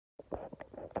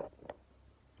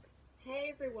Hey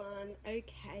everyone.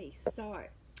 Okay, so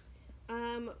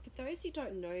for those who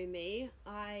don't know me,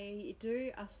 I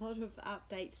do a lot of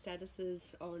update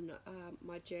statuses on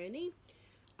my journey.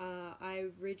 I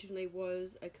originally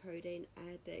was a codeine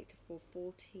addict for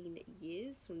 14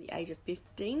 years from the age of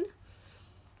 15.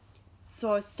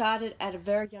 So I started at a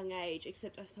very young age,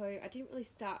 except I thought I didn't really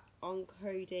start on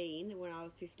codeine when I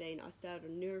was 15. I started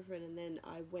on Nurofen and then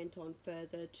I went on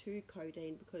further to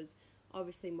codeine because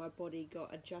obviously my body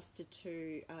got adjusted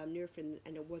to Nurofen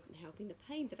and it wasn't helping the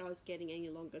pain that I was getting any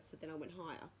longer, so then I went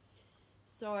higher.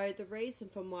 So the reason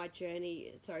for my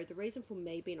journey, so the reason for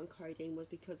me being on codeine was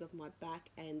because of my back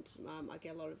and I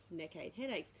get a lot of neck ache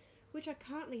headaches, which I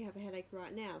currently have a headache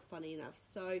right now, funny enough.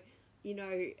 So, you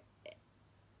know,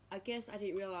 I guess I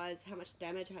didn't realize how much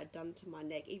damage I had done to my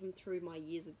neck. Even through my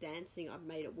years of dancing, I've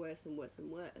made it worse and worse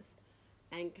and worse.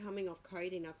 And coming off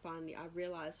codeine, I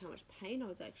realized how much pain I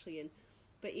was actually in.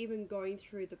 But even going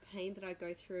through the pain that I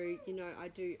go through, I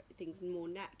do things more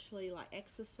naturally, like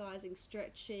exercising,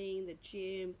 stretching, the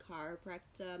gym,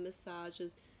 chiropractor,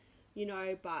 massages,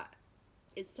 but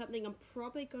it's something I'm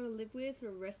probably going to live with for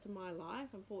the rest of my life,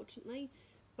 unfortunately.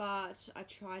 But I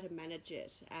try to manage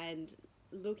it. And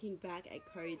looking back at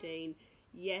codeine,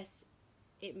 yes,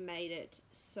 it made it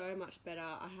so much better.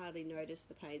 I hardly noticed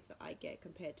the pains that I get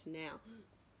compared to now.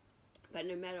 But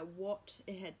no matter what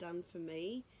it had done for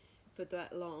me for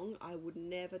that long, I would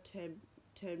never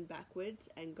turn backwards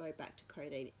and go back to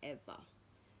codeine ever.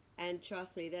 And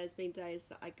trust me, there's been days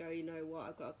that I go, you know what,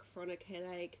 I've got a chronic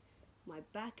headache, my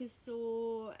back is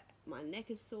sore, my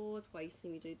neck is sore. That's why you see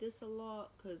me do this a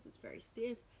lot, because it's very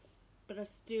stiff. But I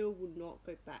still would not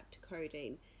go back to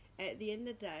codeine. At the end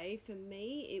of the day, for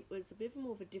me, it was a bit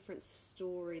more of a different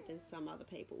story than some other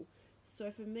people.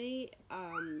 So for me,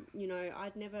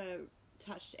 I'd never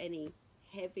touched any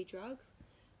heavy drugs,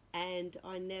 and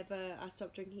I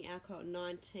stopped drinking alcohol at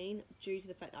 19 due to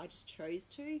the fact that I just chose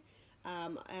to.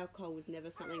 Alcohol was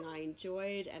never something I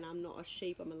enjoyed, and I'm not a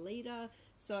sheep, I'm a leader.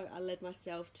 So I led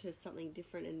myself to something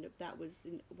different, and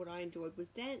what I enjoyed was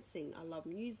dancing. I love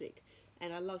music,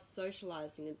 and I love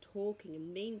socializing and talking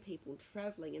and meeting people and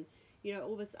traveling and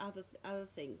all this other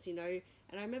things. And I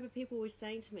remember people always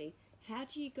saying to me, how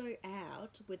do you go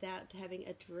out without having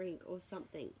a drink or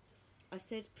something? I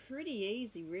said, pretty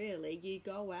easy, really. You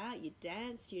go out, you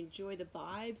dance, you enjoy the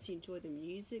vibes, you enjoy the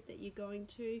music that you're going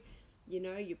to,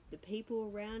 the people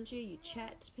around you, you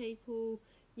chat to people.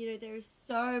 There is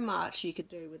so much you could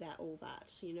do without all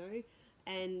that,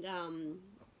 And,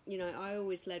 I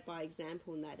always led by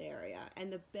example in that area.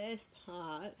 And the best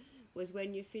part was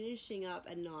when you're finishing up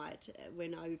at night,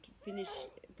 when I would finish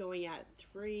going out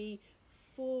 3,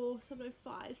 4, sometimes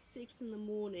 5, 6 in the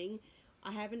morning.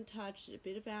 I haven't touched a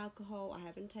bit of alcohol, I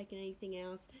haven't taken anything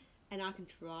else, and I can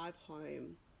drive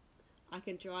home. I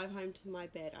can drive home to my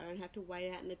bed. I don't have to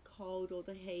wait out in the cold or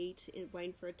the heat and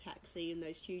waiting for a taxi and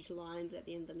those huge lines at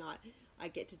the end of the night. I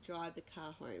get to drive the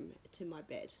car home to my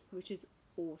bed, which is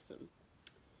awesome.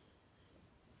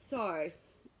 So,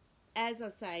 as I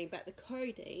was saying about the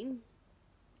codeine,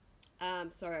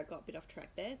 sorry, I got a bit off track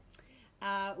there.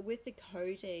 With the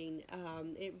codeine,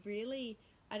 it really,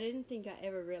 I didn't think I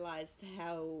ever realized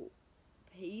how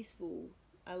peaceful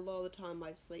a lot of the time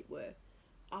my sleep were.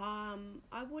 I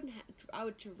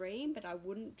would dream, but I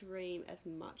wouldn't dream as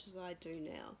much as I do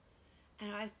now.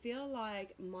 And I feel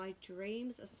like my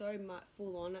dreams are so much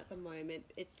full on at the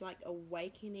moment. It's like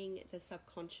awakening the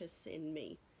subconscious in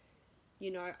me.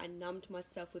 I numbed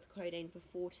myself with codeine for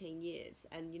 14 years,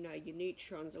 and your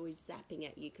neutrons always zapping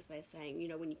at you because they're saying,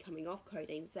 when you're coming off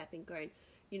codeine, zapping, going,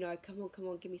 come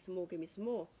on, give me some more, give me some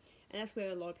more. And that's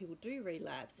where a lot of people do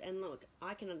relapse. And look,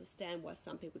 I can understand why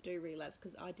some people do relapse,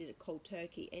 because I did it cold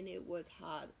turkey and it was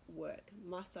hard work.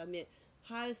 Must admit,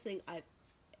 hardest thing I've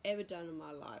ever done in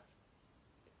my life.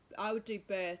 I would do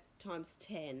birth times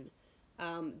 10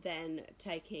 than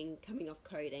coming off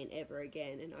codeine ever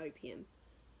again and opium.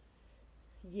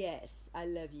 Yes, I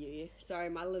love you. Sorry,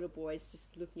 my little boy's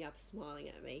just looking up, smiling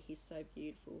at me. He's so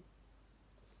beautiful.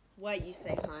 Wait, you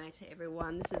say hi to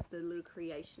everyone. This is the little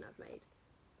creation I've made.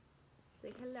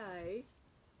 Say hello.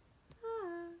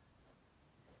 Hi.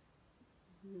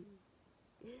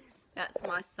 That's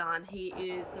my son. He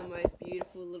is the most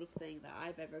beautiful little thing that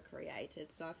I've ever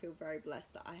created. So I feel very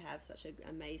blessed that I have such an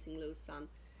amazing little son.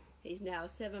 He's now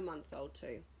 7 months old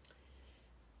too.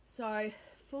 So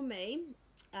for me,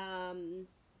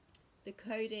 the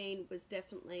codeine was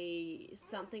definitely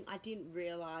something I didn't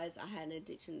realize I had an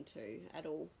addiction to at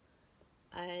all.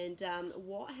 And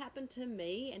what happened to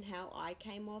me and how I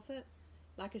came off it,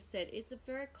 like I said, it's a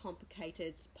very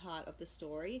complicated part of the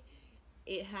story.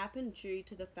 it happened due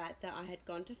to the fact that I had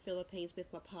gone to Philippines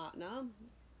with my partner,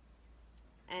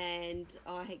 and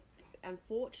I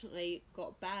unfortunately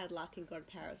got bad luck and got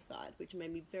a parasite, which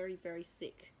made me very, very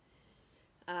sick.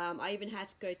 I even had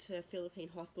to go to a Philippine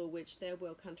hospital, which third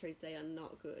world countries, they are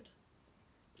not good.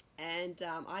 And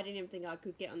I didn't even think I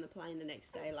could get on the plane the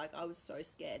next day. Like, I was so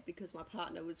scared because my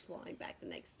partner was flying back the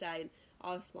next day and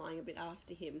I was flying a bit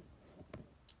after him.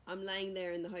 I'm laying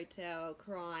there in the hotel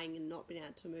crying and not being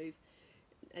able to move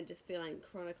and just feeling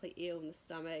chronically ill in the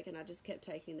stomach, and I just kept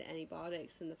taking the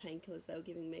antibiotics and the painkillers they were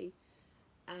giving me.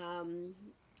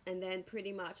 And then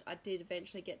pretty much I did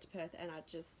eventually get to Perth, and I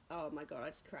just, oh my god, I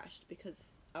just crashed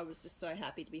because I was just so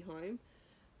happy to be home.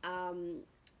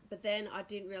 But then I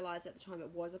didn't realise at the time it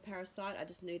was a parasite. I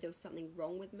just knew there was something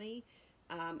wrong with me.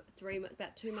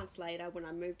 About 2 months later, when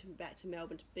I moved back to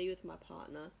Melbourne to be with my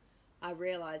partner, I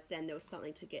realised then there was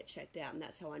something to get checked out, and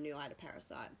that's how I knew I had a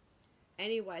parasite.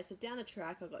 Anyway, so down the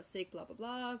track, I got sick, blah, blah,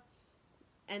 blah.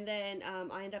 And then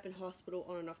I ended up in hospital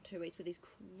on and off 2 weeks with these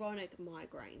chronic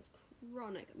migraines.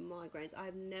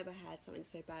 I've never had something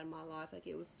so bad in my life. Like,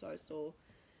 it was so sore.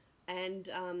 And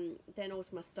then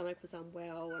also my stomach was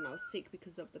unwell and I was sick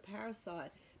because of the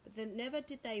parasite. But then never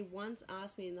did they once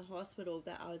ask me in the hospital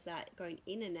that I was at going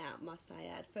in and out, must I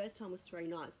add. First time was 3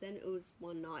 nights, then it was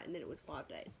 1 night, and then it was 5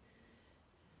 days.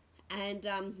 And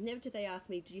never did they ask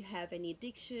me, do you have any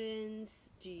addictions?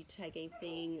 Do you take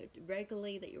anything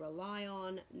regularly that you rely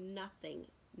on? Nothing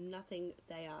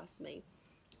they asked me.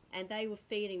 And they were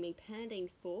feeding me Panadine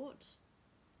Fort,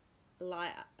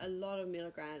 like a lot of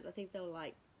milligrams. I think they were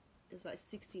like, it was like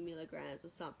 60 milligrams or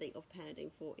something of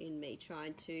Panadine Fort in me,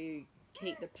 trying to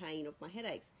keep the pain of my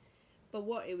headaches. But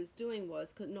what it was doing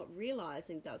was, not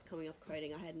realising that I was coming off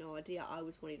codeine, I had no idea. I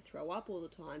was wanting to throw up all the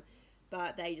time.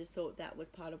 But they just thought that was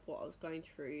part of what I was going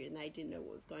through, and they didn't know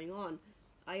what was going on.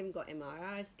 I even got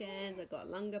MRI scans, I got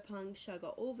lung puncture, I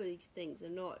got all these things,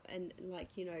 and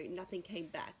nothing came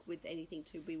back with anything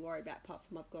to be worried about, apart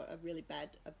from I've got a bit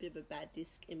of a bad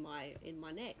disc in my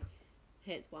neck.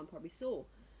 Hence why I'm probably sore.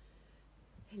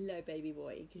 Hello, baby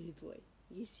boy, good boy.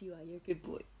 Yes, you are. You're a good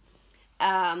boy.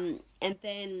 And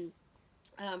then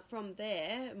from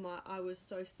there, I was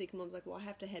so sick. Mum's like, well, I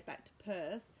have to head back to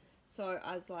Perth. So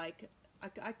I was like,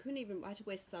 I couldn't even, I had to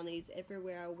wear sunnies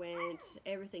everywhere I went.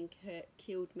 Everything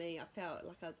killed me. I felt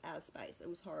like I was out of space. It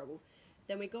was horrible.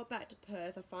 Then we got back to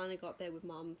Perth. I finally got there with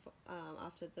Mum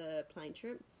after the plane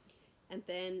trip. And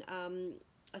then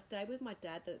I stayed with my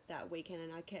dad that weekend,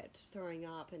 and I kept throwing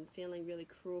up and feeling really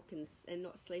crook and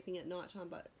not sleeping at night time,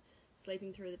 but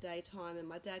sleeping through the daytime. And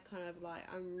my dad kind of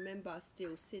like, I remember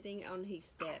still sitting on his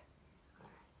step,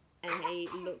 and he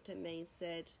looked at me and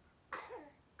said,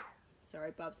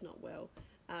 sorry, Bub's not well,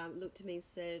 looked at me and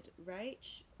said,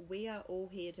 Rach, we are all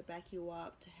here to back you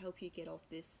up, to help you get off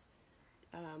this,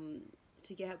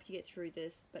 to help you get through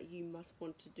this, but you must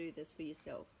want to do this for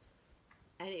yourself.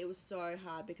 And it was so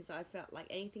hard because I felt like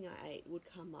anything I ate would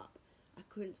come up. I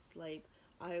couldn't sleep.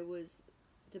 I was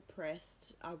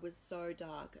depressed. I was so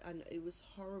dark, and it was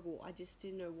horrible. I just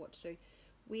didn't know what to do.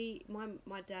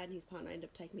 My dad and his partner ended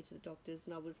up taking me to the doctors,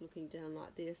 and I was looking down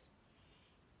like this.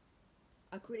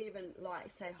 I couldn't even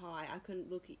say hi. I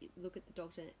couldn't look at the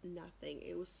doctor. Nothing.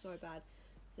 It was so bad.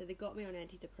 So they got me on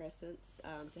antidepressants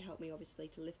to help me, obviously,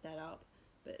 to lift that up.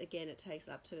 But again, it takes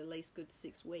up to at least good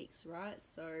 6 weeks, right?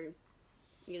 So,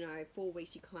 4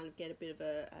 weeks you kind of get a bit of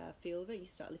a feel of it. You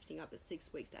start lifting up. At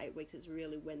 6 weeks to 8 weeks is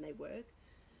really when they work.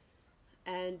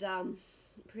 And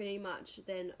pretty much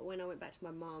then when I went back to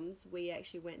my mum's, we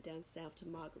actually went down south to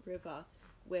Margaret River,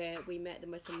 where we met the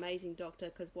most amazing doctor,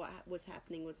 because what was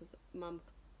happening was Mum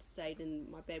stayed in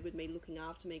my bed with me looking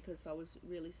after me because I was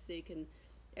really sick, and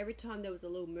every time there was a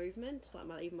little movement,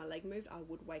 like even my leg moved, I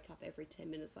would wake up every 10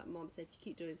 minutes like, Mum said, if you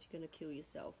keep doing this, you're going to kill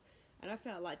yourself. And I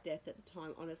felt like death at the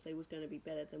time, honestly, was going to be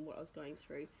better than what I was going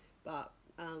through, but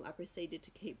I proceeded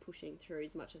to keep pushing through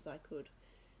as much as I could.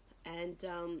 And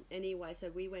anyway,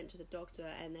 so we went to the doctor,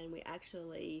 and then we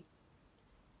actually...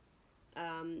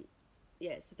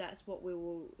 so that's what we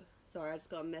will... Sorry, I just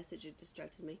got a message, it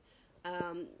distracted me.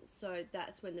 So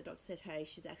that's when the doctor said, hey,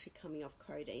 she's actually coming off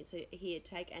codeine. So here,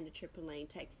 take amitriptyline,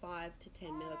 take 5 to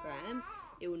 10 milligrams.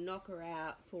 It will knock her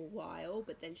out for a while,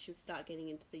 but then she'll start getting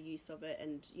into the use of it,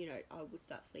 and, I would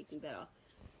start sleeping better.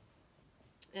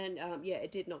 And,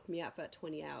 it did knock me out for about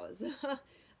 20 hours.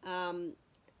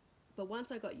 But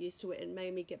once I got used to it, it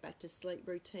made me get back to sleep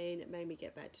routine. It made me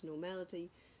get back to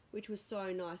normality, which was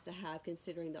so nice to have,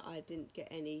 considering that I didn't get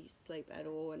any sleep at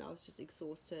all, and I was just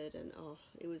exhausted, and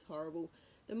it was horrible.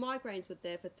 the migraines were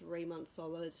there for 3 months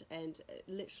solid, and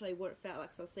literally what it felt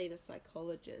like, so I was seeing a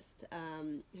psychologist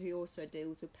who also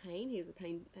deals with pain. He was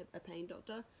a pain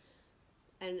doctor,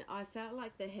 and I felt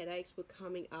like the headaches were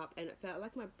coming up, and it felt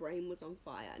like my brain was on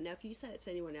fire. Now, if you say it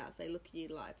to anyone else, they look at you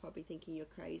like probably thinking you're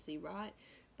crazy, right?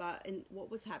 But and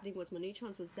what was happening was my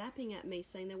neutrons were zapping at me,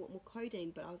 saying they want more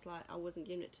codeine, but I was like, I wasn't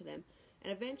giving it to them.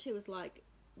 And eventually it was like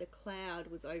the cloud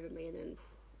was over me,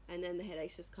 and then the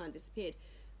headaches just kind of disappeared.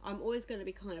 I'm always going to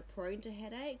be kind of prone to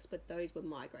headaches, but those were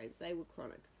migraines. They were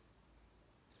chronic.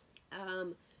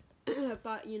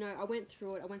 But, you know, I went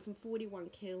through it. I went from 41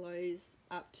 kilos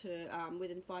up to,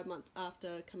 within 5 months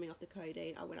after coming off the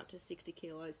codeine, I went up to 60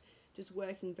 kilos, just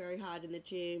working very hard in the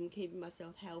gym, keeping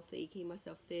myself healthy, keeping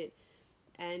myself fit,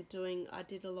 and I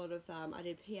did a lot of, I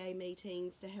did PA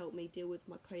meetings to help me deal with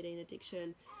my codeine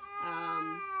addiction.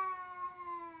 Oh,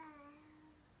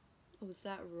 was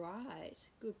that right?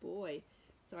 Good boy.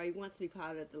 Sorry, he wants to be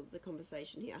part of the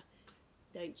conversation here,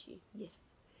 don't you? Yes.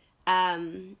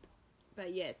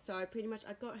 But yeah, so pretty much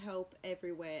I got help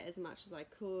everywhere as much as I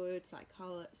could.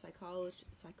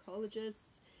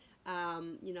 Psychologists.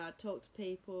 You know, I talked to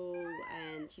people,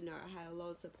 and you know, I had a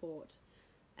lot of support.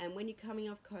 And when you're coming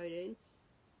off codeine,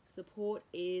 support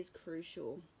is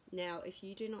crucial. Now, if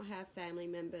you do not have family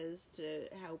members to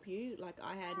help you, like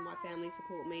I had my family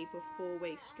support me for 4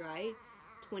 weeks straight,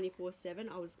 24/7.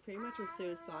 I was pretty much on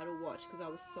suicidal watch because I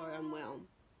was so unwell.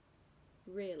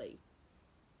 Really?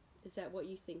 Is that what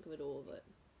you think of it, all of it?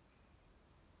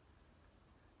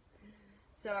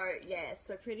 So, yeah,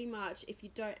 so pretty much if you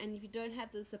don't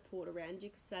have the support around you,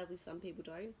 because sadly some people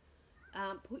don't,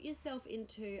 put yourself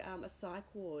into a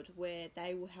psych ward where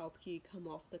they will help you come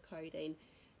off the codeine.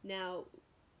 Now,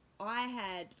 I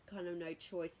had kind of no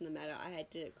choice in the matter. I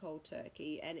had to do it cold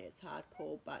turkey, and it's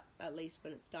hardcore, but at least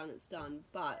when it's done, it's done.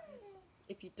 But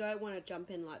if you don't want to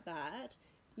jump in like that,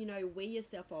 you know, wear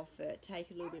yourself off it,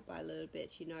 take it a little bit by little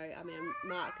bit, you know. I mean,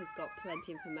 Mark has got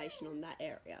plenty of information on that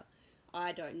area.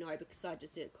 I don't know, because I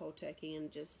just did it cold turkey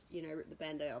and just, you know, ripped the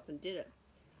band-aid off and did it.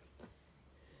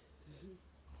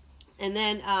 And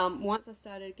then once I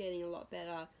started getting a lot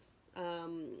better,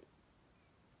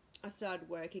 I started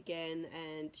work again,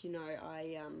 and you know,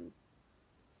 I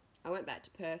went back to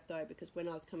Perth though, because when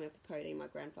I was coming off the codeine, my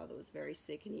grandfather was very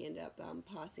sick and he ended up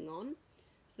passing on.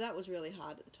 So that was really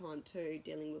hard at the time too,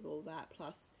 dealing with all that,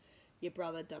 plus your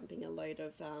brother dumping a load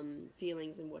of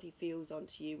feelings and what he feels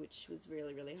onto you, which was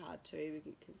really, really hard too,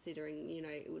 considering, you know,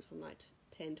 it was from like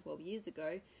 10, 12 years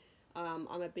ago. I'm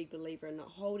a big believer in not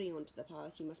holding on to the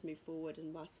past. You must move forward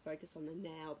and must focus on the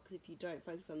now, because if you don't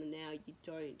focus on the now,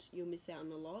 you'll miss out on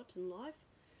a lot in life.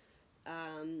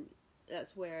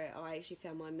 That's where I actually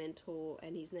found my mentor,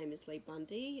 and his name is Lee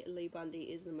Bundy. Lee Bundy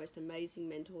is the most amazing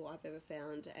mentor I've ever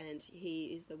found, and he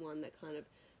is the one that kind of,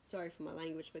 sorry for my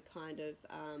language, but kind of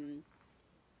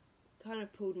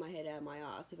pulled my head out of my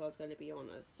ass, if I was going to be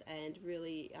honest, and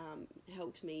really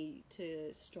helped me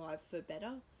to strive for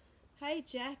better. Hey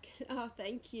Jack, oh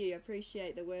thank you, I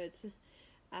appreciate the words.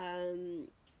 And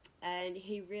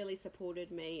he really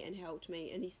supported me and helped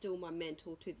me, and he's still my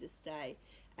mentor to this day.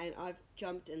 And I've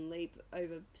jumped and leaped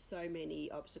over so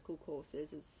many obstacle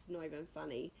courses, it's not even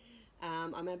funny.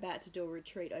 I'm about to do a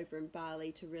retreat over in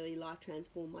Bali to really life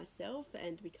transform myself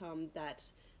and become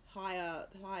that higher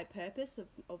purpose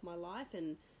of my life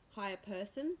and higher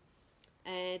person,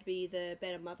 and be the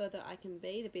better mother that I can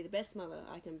be, to be the best mother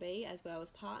I can be, as well as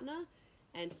partner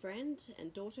and friend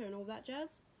and daughter and all that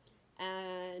jazz.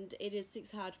 And it is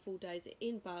 6 hard full days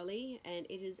in Bali, and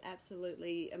it is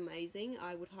absolutely amazing.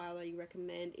 I would highly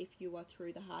recommend, if you are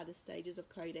through the hardest stages of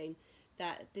codeine,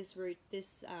 that this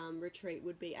retreat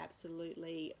would be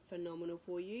absolutely phenomenal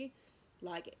for you.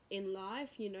 Like in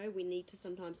life, you know, we need to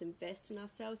sometimes invest in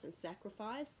ourselves and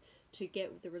sacrifice to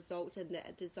get the results and the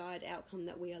desired outcome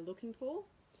that we are looking for.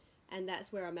 And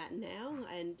that's where I'm at now.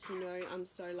 And, you know, I'm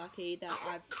so lucky that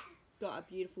I've got a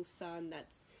beautiful son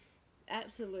that's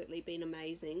absolutely been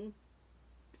amazing.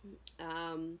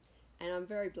 And I'm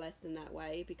very blessed in that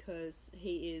way, because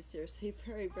he is seriously a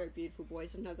very, very beautiful boy.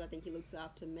 Sometimes I think he looks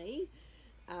after me.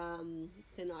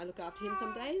 Then I look after him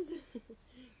some days.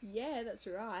 Yeah, that's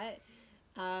right.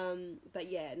 But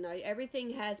yeah, no,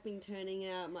 everything has been turning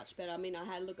out much better. I mean, I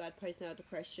had postnatal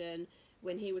depression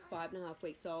when he was 5.5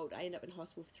 weeks old. I ended up in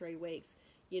hospital for 3 weeks.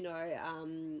 You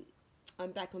know,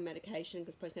 I'm back on medication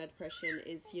because postnatal depression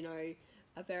is, you know,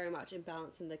 a very much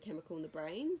imbalance in the chemical in the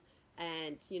brain.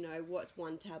 And, you know, what's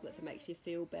one tablet that makes you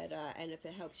feel better, and if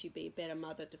it helps you be a better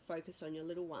mother to focus on your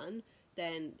little one,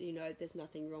 then, you know, there's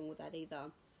nothing wrong with that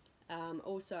either.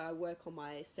 Also, I work on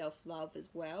my self-love as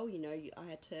well. You know, I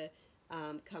had to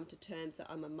come to terms that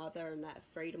I'm a mother, and that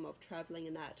freedom of traveling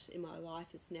and that in my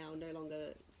life is now no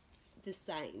longer the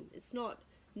same. It's not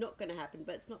going to happen,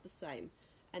 but it's not the same,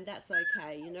 and that's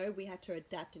okay. You know, we had to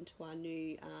adapt into our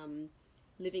new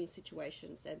living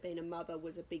situations, and being a mother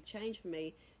was a big change for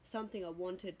me. Something I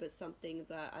wanted, but something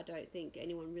that I don't think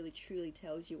anyone really truly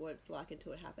tells you what it's like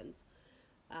until it happens.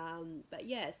 But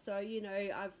yeah, so you know,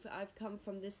 I've come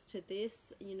from this to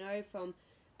this. You know, from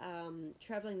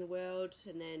traveling the world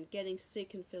and then getting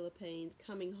sick in Philippines,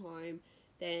 coming home,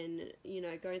 then you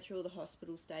know, going through all the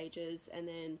hospital stages, and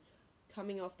then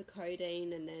coming off the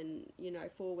codeine, and then you know,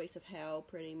 4 weeks of hell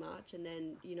pretty much, and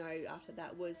then you know, after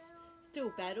that was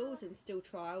still battles and still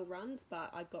trial runs, but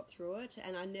I got through it,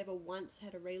 and I never once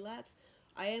had a relapse.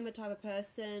 I am a type of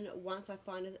person, once I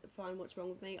find what's wrong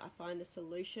with me, I find the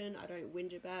solution. I don't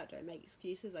whinge about it, don't make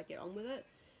excuses, I get on with it.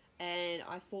 And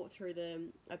I fought through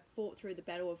the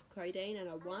battle of codeine, and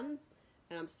I won.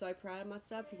 And I'm so proud of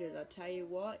myself, because I tell you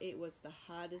what, it was the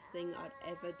hardest thing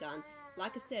I'd ever done.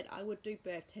 Like I said, I would do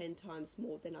birth 10 times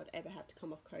more than I'd ever have to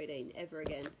come off codeine ever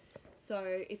again.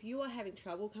 So if you are having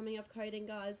trouble coming off codeine,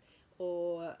 guys,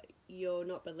 or you're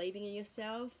not believing in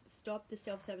yourself, stop the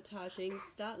self-sabotaging,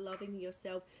 start loving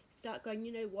yourself, start going,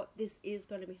 you know what, this is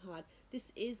going to be hard,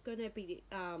 this is going to be,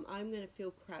 I'm going to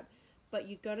feel crap, but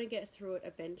you're going to get through it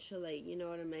eventually, you know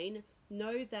what I mean?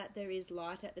 Know that there is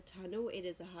light at the tunnel. It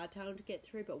is a hard tunnel to get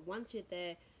through, but once you're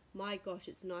there, my gosh,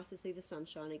 it's nice to see the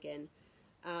sunshine again.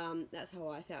 That's how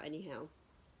I felt anyhow.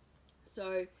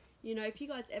 So, you know, if you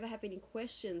guys ever have any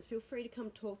questions, feel free to come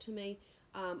talk to me.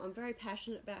 I'm very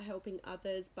passionate about helping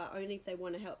others, but only if they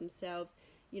want to help themselves.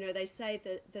 You know, they say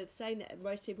that the saying that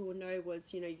most people will know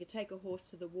was, you know, you can take a horse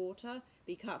to the water, but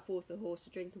you can't force the horse to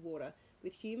drink the water.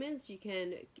 With humans, you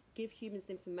can give humans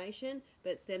information,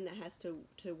 but it's them that has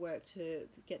to work to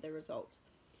get the results.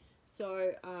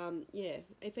 So, yeah,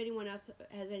 if anyone else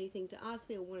has anything to ask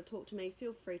me or want to talk to me,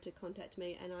 feel free to contact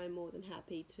me, and I'm more than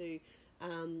happy to,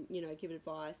 you know, give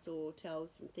advice or tell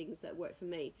some things that work for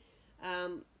me.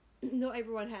 Not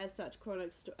everyone has such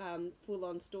chronic,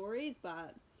 full-on stories,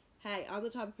 but hey, I'm the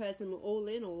type of person I'm all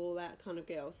in or all out kind of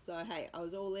girl. So hey, I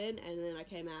was all in, and then I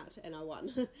came out and I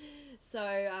won.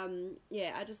 So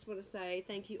yeah, I just want to say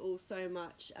thank you all so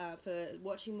much for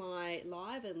watching my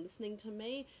live and listening to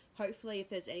me. Hopefully, if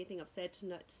there's anything I've said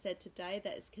today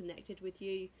that is connected with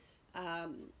you,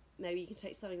 maybe you can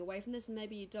take something away from this, and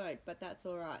maybe you don't, but that's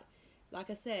all right. Like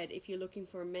I said, if you're looking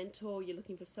for a mentor, you're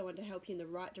looking for someone to help you in the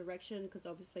right direction, because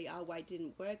obviously our way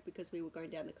didn't work because we were going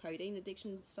down the codeine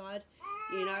addiction side.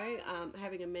 You know,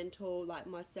 having a mentor like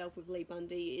myself with Lee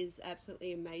Bundy is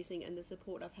absolutely amazing, and the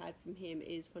support I've had from him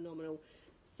is phenomenal.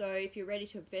 So if you're ready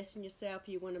to invest in yourself,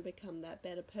 you want to become that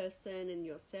better person in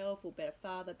yourself, or better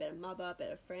father, better mother,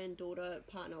 better friend, daughter,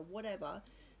 partner, whatever,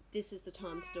 this is the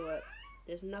time to do it.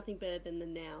 There's nothing better than the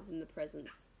now, than the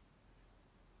presence.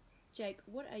 Jake,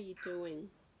 what are you doing?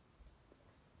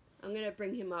 I'm going to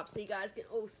bring him up so you guys can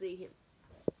all see him.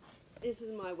 This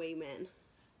is my wee man.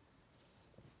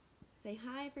 Say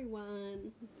hi,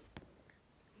 everyone.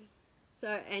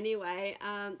 So anyway,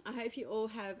 I hope you all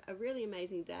have a really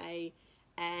amazing day,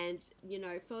 and you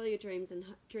know, follow your dreams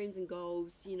and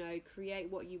goals. You know,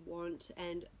 create what you want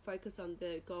and focus on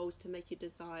the goals to make your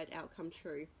desired outcome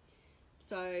true.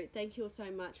 So thank you all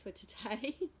so much for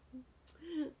today.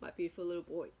 My beautiful little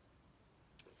boy.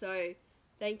 So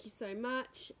thank you so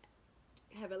much.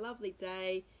 Have a lovely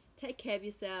day. Take care of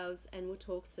yourselves, and we'll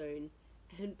talk soon.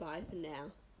 And bye for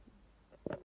now.